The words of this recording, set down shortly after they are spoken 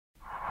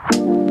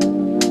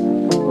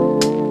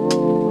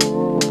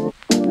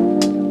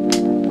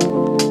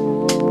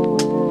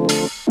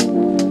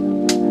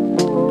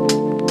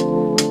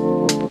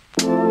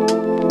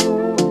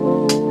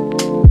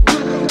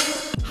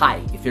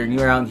new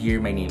around here,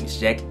 my name is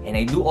Jack, and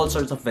I do all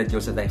sorts of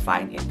videos that I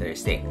find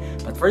interesting.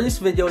 But for this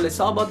video, let's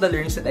talk about the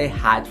learnings that I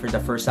had for the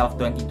first half of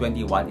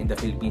 2021 in the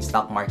Philippine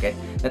stock market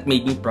that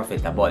made me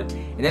profitable.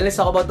 And then let's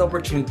talk about the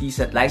opportunities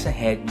that lies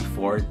ahead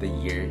before the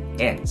year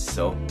ends.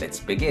 So let's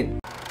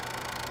begin.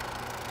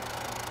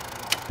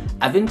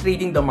 I've been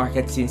trading the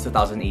market since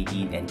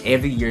 2018, and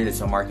every year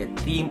there's a market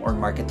theme or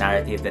market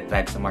narrative that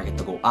drives the market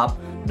to go up,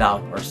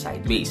 down, or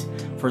sideways.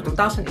 For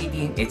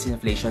 2018, it's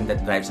inflation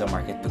that drives the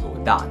market to go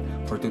down.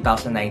 For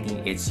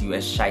 2019, it's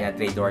US-China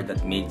trade war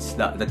that made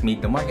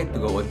the market to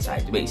go on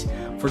sideways.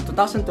 For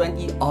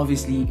 2020,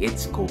 obviously,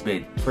 it's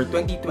COVID. For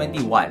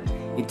 2021,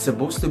 it's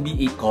supposed to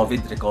be a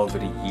COVID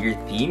recovery year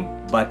theme,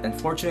 but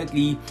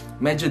unfortunately,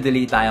 medyo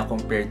delay tayo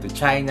compared to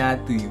China,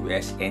 to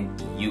US, and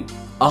EU.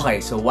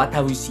 Okay, so what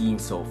have we seen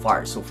so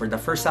far? So for the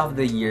first half of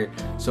the year,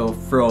 so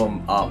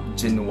from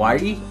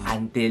January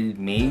until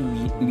May,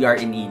 we are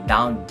in a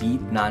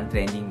downbeat,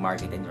 non-trending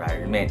market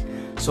environment.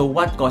 So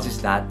what causes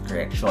that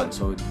correction?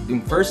 So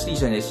the first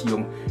reason is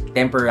yung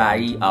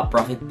temporary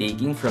profit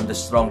taking from the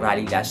strong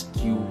rally last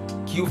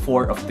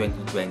Q4 of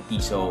 2020.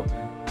 So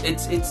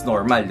it's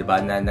normal, diba,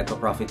 na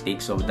nagpa-profit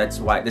take. So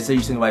that's the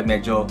reason why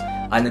medyo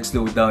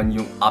nag-slow down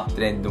yung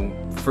uptrend nung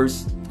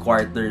first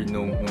quarter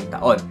nung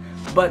taon.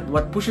 But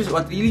what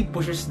really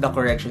pushes the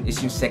correction is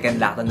yung second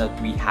lockdown that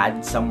we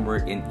had somewhere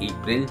in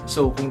April.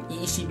 So kung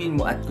iisipin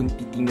mo at kung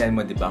titingnan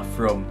mo, diba,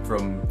 from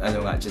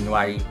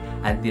January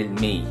until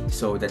May.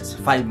 So that's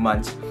 5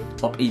 months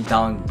of a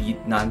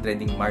downbeat,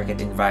 non-trending market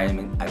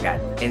environment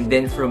agad. And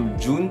then from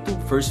June to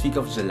first week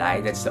of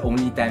July, that's the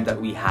only time that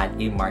we had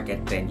a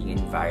market trending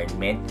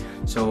environment.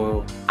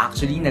 So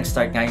actually,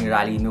 nag-start nga yung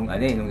rally nung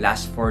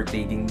last 4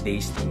 trading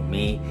days ng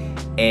May.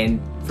 And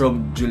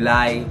from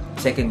July,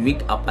 second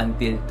week up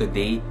until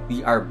today,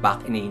 we are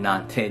back in a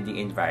non-trending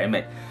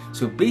environment.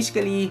 So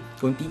basically,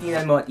 kung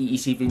titingnan mo at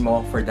iisipin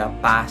mo, for the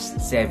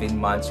past 7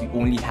 months, we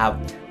only have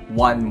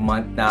 1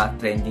 month na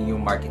trending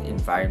yung market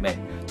environment.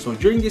 So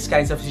during these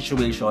kinds of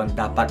situation,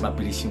 dapat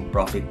mabilis yung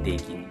profit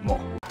taking mo.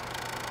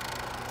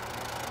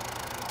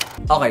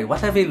 Okay,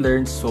 what have I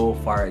learned so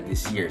far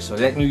this year? So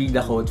let me read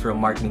the quote from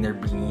Mark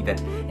Minervini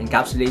that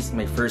encapsulates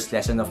my first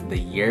lesson of the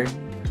year.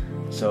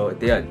 So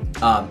ito yun.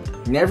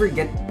 Never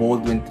get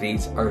bold when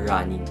trades are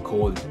running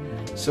cold.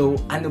 So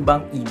ano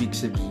bang ibig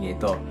sabihin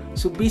nito?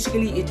 So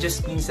basically, it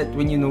just means that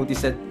when you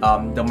notice that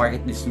the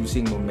market is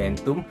losing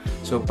momentum,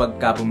 so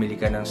pagka bumili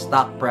ka ng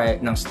stock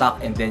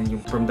and then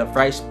yung from the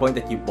price point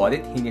that you bought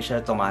it, hindi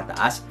siya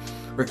tumataas,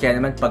 or kaya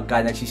naman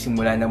pagka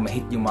nagsisimula na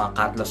mahit yung mga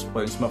cut loss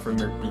points mo from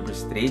your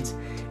previous trades,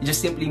 it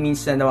just simply means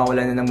na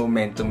nawawala na ng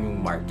momentum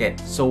yung market.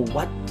 So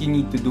what you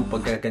need to do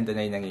pagka ganito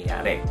na yung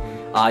nangyayari?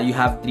 You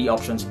have 3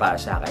 options para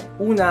sa akin.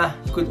 Una,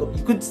 you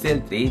could still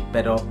trade,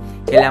 pero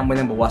kailangan mo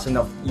nang bawasan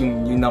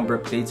yung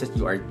number of trades that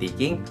you are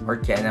taking, or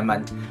kaya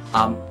naman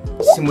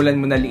simulan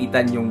mo na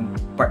liitan yung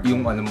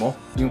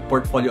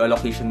portfolio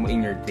allocation mo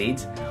in your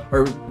trades.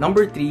 Or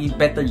number 3,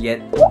 better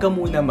yet, huwag ka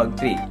muna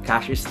mag-trade.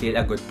 Cash is still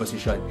a good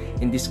position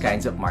in this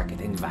kinds of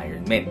market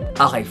environment.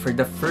 Okay, for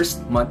the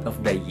first month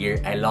of the year,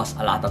 I lost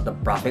a lot of the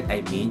profit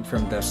I made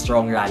from the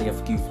strong rally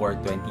of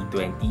Q4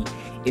 2020.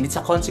 And it's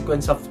a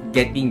consequence of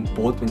getting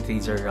bold when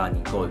trades are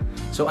running cold.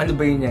 So ano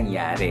ba yung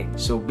nangyari?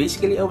 So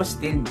basically, I was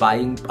still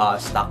buying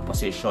stock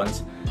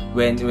positions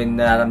when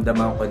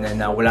nararamdaman ko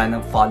na wala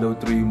nang follow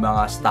through yung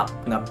mga stock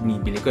na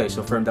pinibili ko.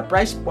 So from the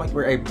price point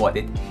where I bought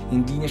it,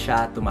 hindi na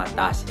siya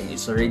tumataas, and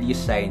it's already a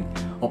sign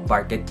of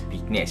market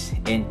weakness.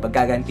 And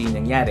pagkaganti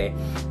yung nangyari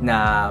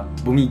na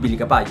bumibili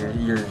ka pa,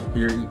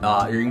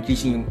 you're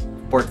increasing yung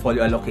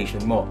portfolio allocation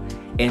mo.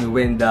 And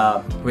when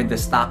the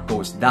stock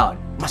goes down,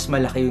 mas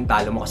malaki yung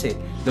talo mo kasi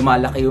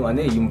lumalaki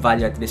yung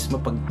value at risk mo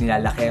pag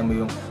nilalaki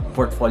mo yung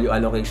portfolio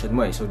allocation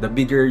mo . So the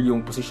bigger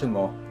yung position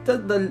mo,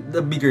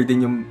 the bigger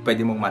din yung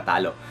pwede mong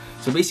matalo.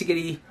 So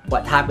basically,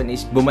 what happened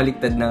is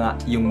bumaliktad na nga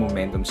yung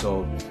momentum.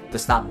 So the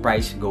stock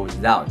price goes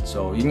down.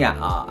 So yun nga,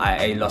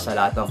 I lost a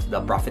lot of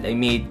the profit I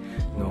made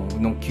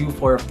nung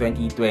Q4 of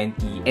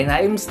 2020, and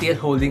I am still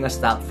holding a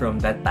stock from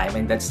that time,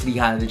 and that's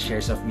 300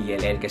 shares of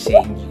BLL kasi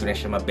hindi ko na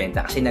siya mabenta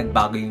kasi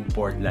nagbago yung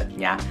port lot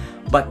niya.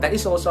 But that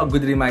is also a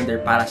good reminder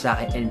para sa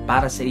akin and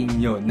para sa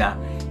inyo na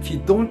if you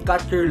don't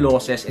cut your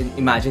losses, and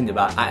imagine,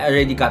 diba, I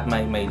already cut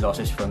my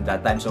losses from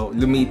that time, so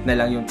lumit na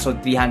lang yung, so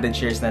 300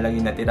 shares na lang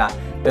yung natira,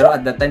 pero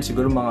at that time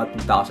siguro mga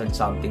 2,000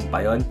 something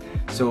pa yon.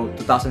 So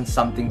 2,000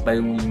 something pa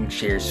yung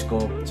shares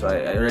ko, so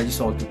I already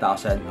sold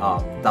 2,000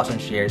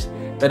 shares,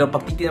 pero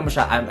pag titignan mo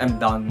siya, I'm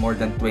down more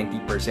than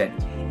 20%.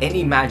 And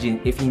imagine,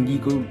 if hindi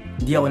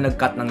ako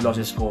nag-cut ng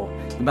losses ko,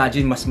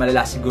 imagine, mas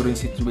malala siguro yung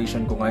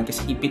situation ko ngayon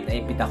kasi ipit na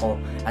ipit ako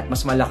at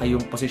mas malaki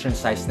yung position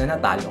size na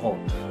natalo ko.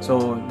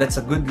 So, that's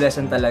a good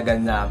lesson talaga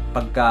na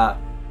pagka,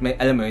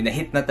 alam mo yun,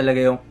 na-hit na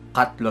talaga yung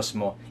cut loss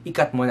mo,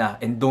 i-cut mo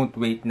na and don't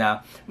wait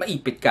na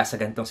maipit ka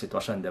sa ganitong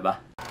sitwasyon, diba?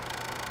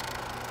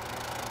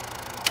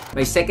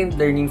 My second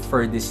learning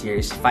for this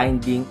year is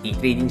finding a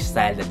trading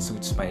style that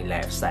suits my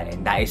lifestyle,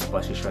 and that is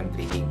position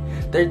trading.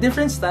 There are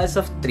different styles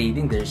of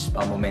trading. There's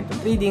momentum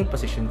trading,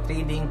 position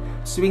trading,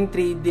 swing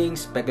trading,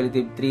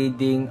 speculative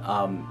trading,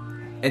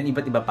 and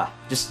iba't iba pa.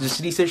 Just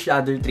research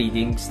other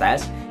trading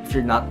styles if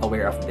you're not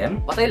aware of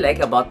them. What I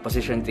like about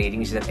position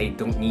trading is that I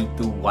don't need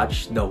to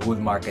watch the whole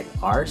market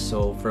hour.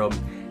 So from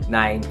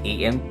 9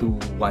 AM to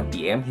 1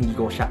 PM, hindi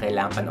ko siya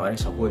kailangan panoorin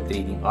sa whole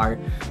trading hour.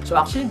 So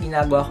actually,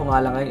 ginagawa ko nga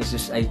lang ngayon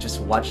is I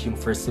just watch yung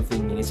first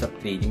 15 minutes of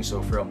trading.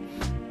 So from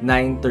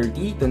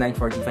 9:30 to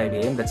 9:45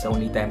 AM, that's the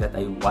only time that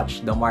I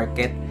watch the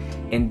market.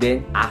 And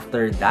then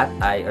after that,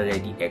 I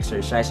already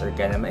exercise or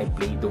kaya naman I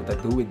play Dota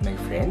 2 with my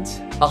friends.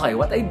 Okay,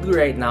 what I do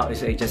right now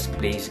is I just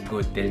place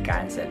good till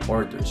cancel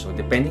order. So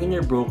depending on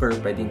your broker,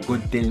 pwedeng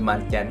good till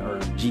month yan or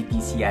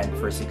GTC yan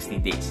for 60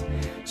 days.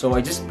 So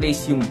I just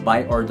place yung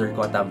buy order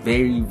ko at a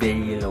very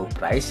low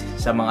price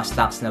sa mga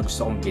stocks na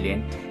gusto kong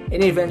bilhin.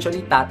 And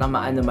eventually,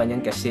 tatamaan naman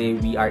yan kasi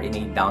we are in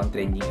a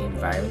downtrending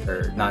environment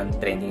or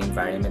non-trending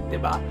environment,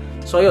 diba?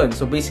 So yun,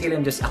 so basically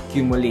I'm just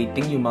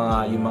accumulating yung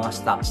mga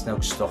stocks na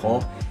gusto ko.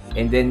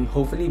 And then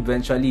hopefully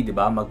eventually, 'di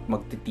ba,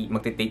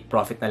 magte-take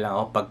profit na lang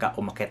ako pagka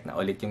umakyat na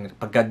ulit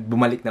pagka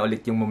bumalik na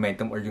ulit yung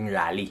momentum or yung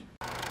rally.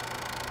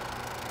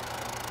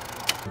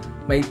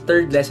 My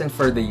third lesson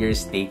for the year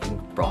is taking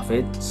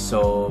profit.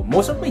 So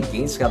most of my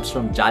gains comes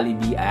from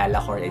Jollibee,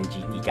 Ayala Corp, and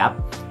GT Cap.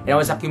 And I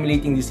was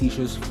accumulating these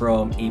issues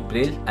from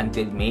April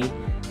until May.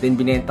 Then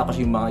binenta ko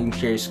yung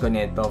shares ko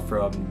nito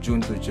from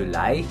June to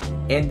July.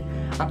 And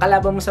ang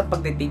kalaban mo sa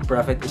pagte-take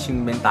profit is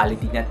yung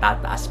mentality na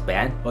tataas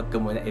pa yan, huwag ka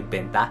muna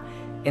ibenta.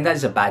 And that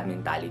is a bad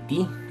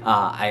mentality.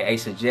 I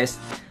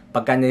suggest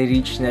pagka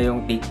na-reach na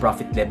yung take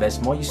profit levels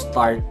mo, you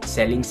start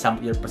selling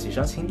some of your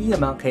positions. Hindi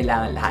naman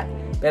kailangan lahat.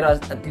 Pero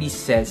at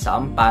least sell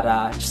some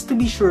para just to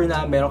be sure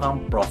na meron kang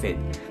profit.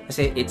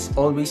 Kasi it's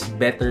always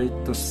better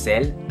to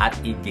sell at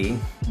a gain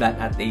than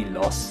at a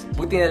loss.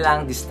 Buti na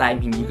lang this time,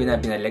 hindi ko na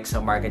binalik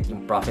sa market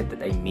yung profit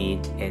that I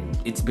made. And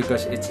it's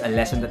because it's a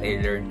lesson that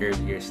I learned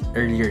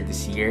earlier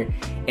this year.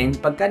 And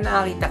pagka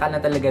nakakita ka na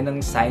talaga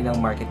ng sign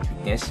ng market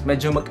weakness,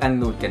 medyo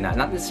mag-unload ka na.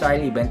 Not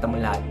necessarily ibenta mo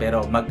lahat,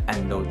 pero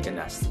mag-unload ka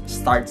na.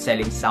 Start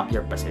selling some of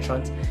your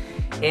positions.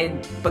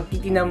 And pag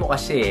titignan mo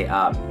kasi,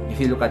 if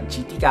you look at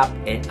GT Cap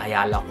and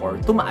Ayala Corp,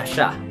 tumaas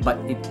siya. But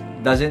it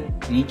doesn't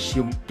reach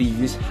yung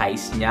previous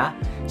highs niya.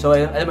 So,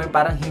 alam mo,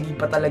 parang hindi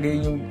pa talaga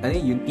yung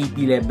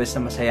TP levels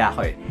na masaya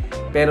ko eh.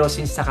 Pero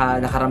since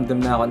nakaramdam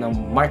na ako ng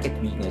market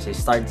weakness, I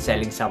start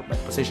selling some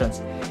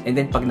positions. And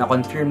then, pag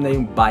na-confirm na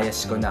yung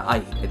bias ko na,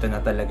 ay, ito na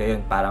talaga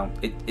yun. Parang,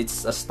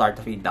 it's a start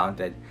of a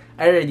downtrend.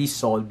 I already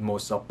sold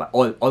almost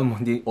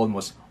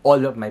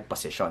all of my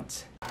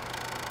positions.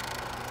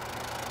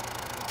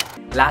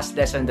 Last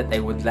lesson that I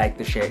would like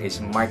to share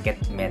is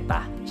market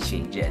meta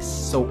changes.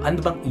 So,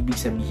 ano bang ibig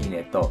sabihin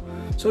nito?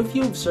 So, if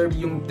you observe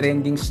yung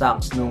trending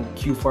stocks nung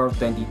Q4 of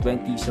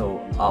 2020,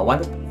 so,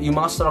 yung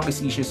mga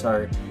strongest issues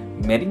are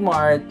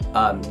Medimart,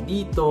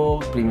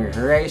 Dito, Premier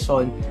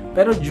Horizon.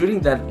 Pero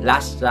during the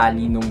last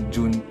rally nung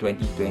June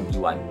 2021,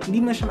 hindi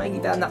mo na siya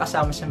makikita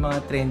nakasama sa mga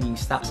trending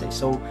stocks eh.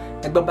 So,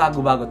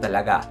 nagbabago-bago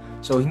talaga.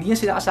 So, hindi na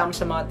sila kasama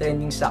sa mga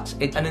trending stocks.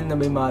 And ano na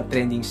may mga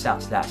trending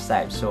stocks last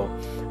time? So,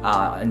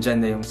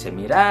 andyan na yung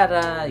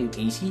Semirara, yung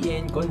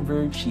ACN,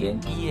 Converge,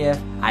 CNPF,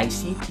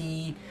 ICT,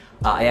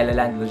 Ayala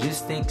Land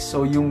Logistics.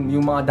 So, yung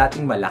mga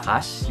dating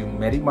malakas, yung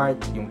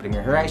Medimart, yung Premier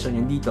Horizon,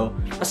 yung dito,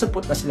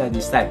 nasupot na sila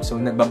this time. So,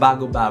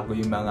 nagbabago-bago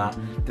yung mga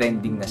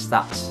trending na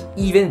stocks.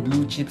 Even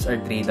blue chips are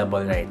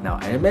tradable right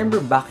now. I remember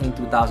back in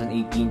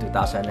 2018,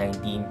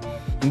 2019,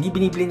 hindi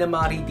binibili ng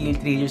mga retail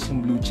traders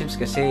yung blue chips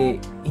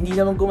kasi hindi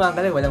naman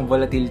gumagalaw, walang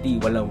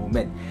volatility, walang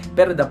movement.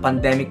 Pero the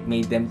pandemic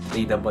made them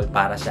tradable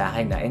para sa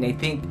akin. And I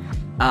think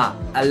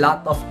a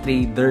lot of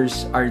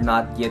traders are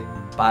not yet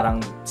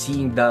parang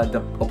seeing the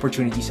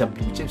opportunity sa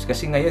blue chips.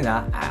 Kasi ngayon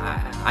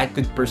I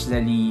could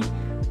personally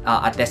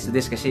attest to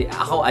this kasi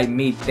ako I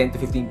made 10 to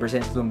 15%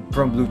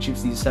 from blue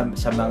chips dito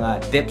sa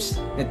mga dips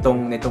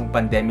nitong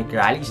pandemic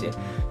rallies eh.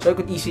 So I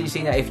could easily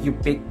say na if you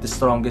pick the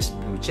strongest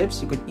blue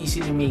chips, you could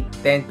easily make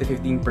 10 to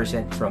 15%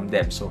 from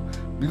them. So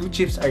blue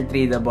chips are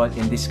tradable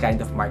in this kind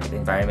of market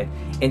environment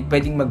and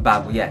pwedeng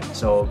magbago yan.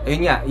 So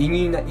ayun nga,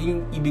 yun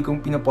yung ibig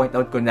kong pinapoint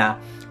out ko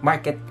na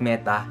market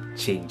meta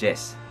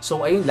changes.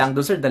 So ayun lang,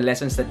 those are the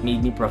lessons that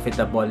made me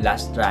profitable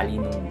last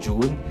rally nung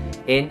June.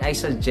 And I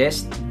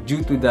suggest,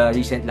 due to the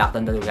recent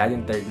lockdown that we had,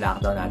 yung third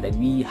lockdown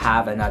natin, we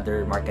have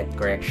another market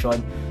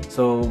correction.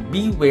 So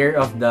beware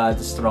of the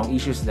strong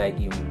issues like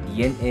yung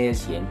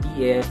DNS,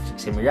 CNPF,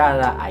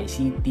 Semirara,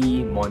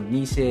 ICT, Mond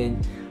Nissin,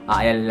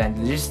 Ayala Land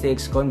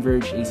Logistics,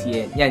 Converge,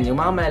 ACN. Yan, yung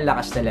mga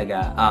malalakas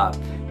talaga.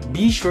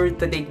 Be sure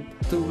to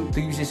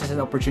use this as an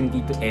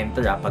opportunity to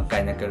enter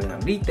pagka nagkaroon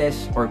ng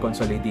retest or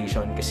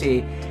consolidation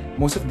kasi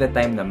most of the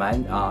time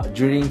naman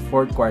during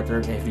fourth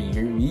quarter of every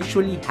year we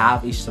usually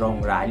have a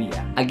strong rally.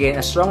 Again,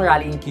 a strong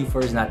rally in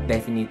Q4 is not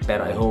definite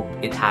pero I hope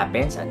it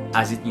happens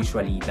as it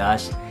usually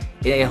does.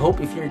 And I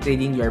hope if you're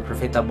trading, you're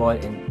profitable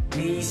and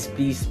please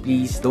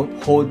don't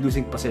hold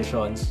losing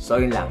positions. So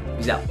yun lang.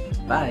 Peace out.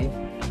 Bye!